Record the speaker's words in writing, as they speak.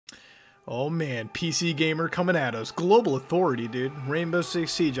Oh man, PC Gamer coming at us. Global authority, dude. Rainbow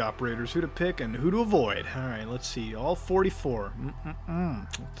Six Siege operators. Who to pick and who to avoid. Alright, let's see. All 44.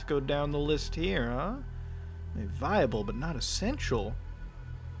 Let's go down the list here, huh? Viable, but not essential.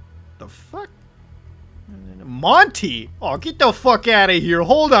 The fuck? Monty! Oh, get the fuck out of here.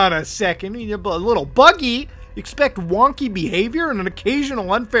 Hold on a second. A little buggy. Expect wonky behavior and an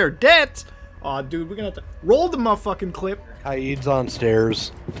occasional unfair debt. Aw, dude, we're gonna have to roll the motherfucking clip. Kaid's on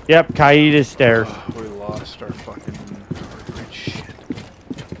stairs. Yep, Kaid is stairs. Oh, we lost our fucking shit.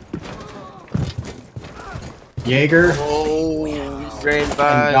 Jaeger Ran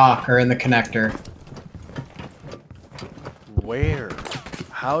by. and Doc are in the connector. Where?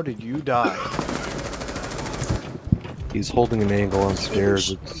 How did you die? He's holding an angle on stairs.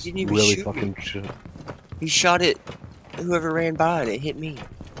 He It's didn't even really shoot fucking me. shit. He shot it. Whoever ran by it, it hit me.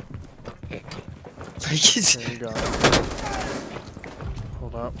 There you go.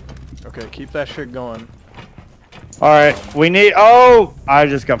 Hold up. Okay, keep that shit going. Alright, we need. Oh! I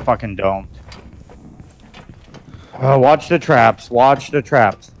just got fucking domed. Watch the traps. Watch the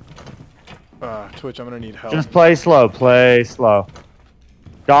traps. Twitch, I'm gonna need help. Just play slow. Play slow.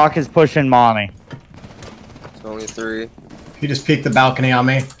 Doc is pushing Monty. It's only 3. He just peeked the balcony on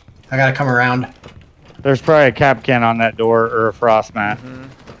me. I gotta come around. There's probably a cap can on that door or a frost mat.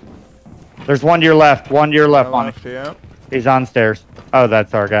 There's one to your left. One to your left, Monty. Yeah. He's on stairs. Oh,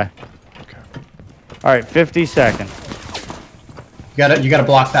 that's our guy. Okay. Alright, 50 seconds. You gotta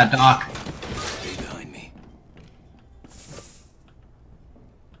block that Doc.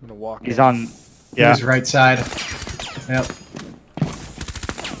 I'm gonna walk He's in. on. Yeah. He's right side. Yep.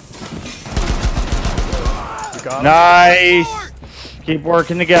 You got him? Nice! Keep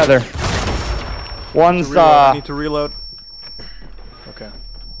working together. One's I need to reload. Okay.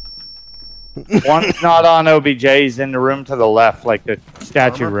 one's not on OBJ, he's in the room to the left, like the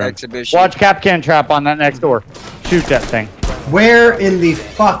statue room. Exhibition. Watch Capcan trap on that next door. Shoot that thing. Where in the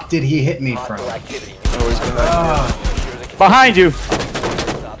fuck did he hit me from? Oh, he's behind Behind you!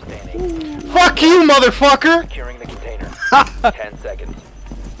 Fuck you, motherfucker! Securing the container. 10 seconds.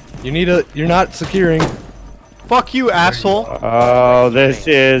 You're not securing. Fuck you, asshole! Oh, this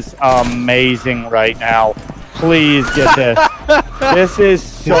is amazing right now. Please get this. This is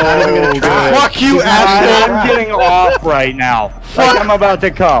so good. Fuck you, asshole! I'm getting off right now. Like I'm about to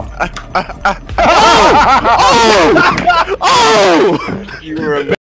come. Oh! you. You were a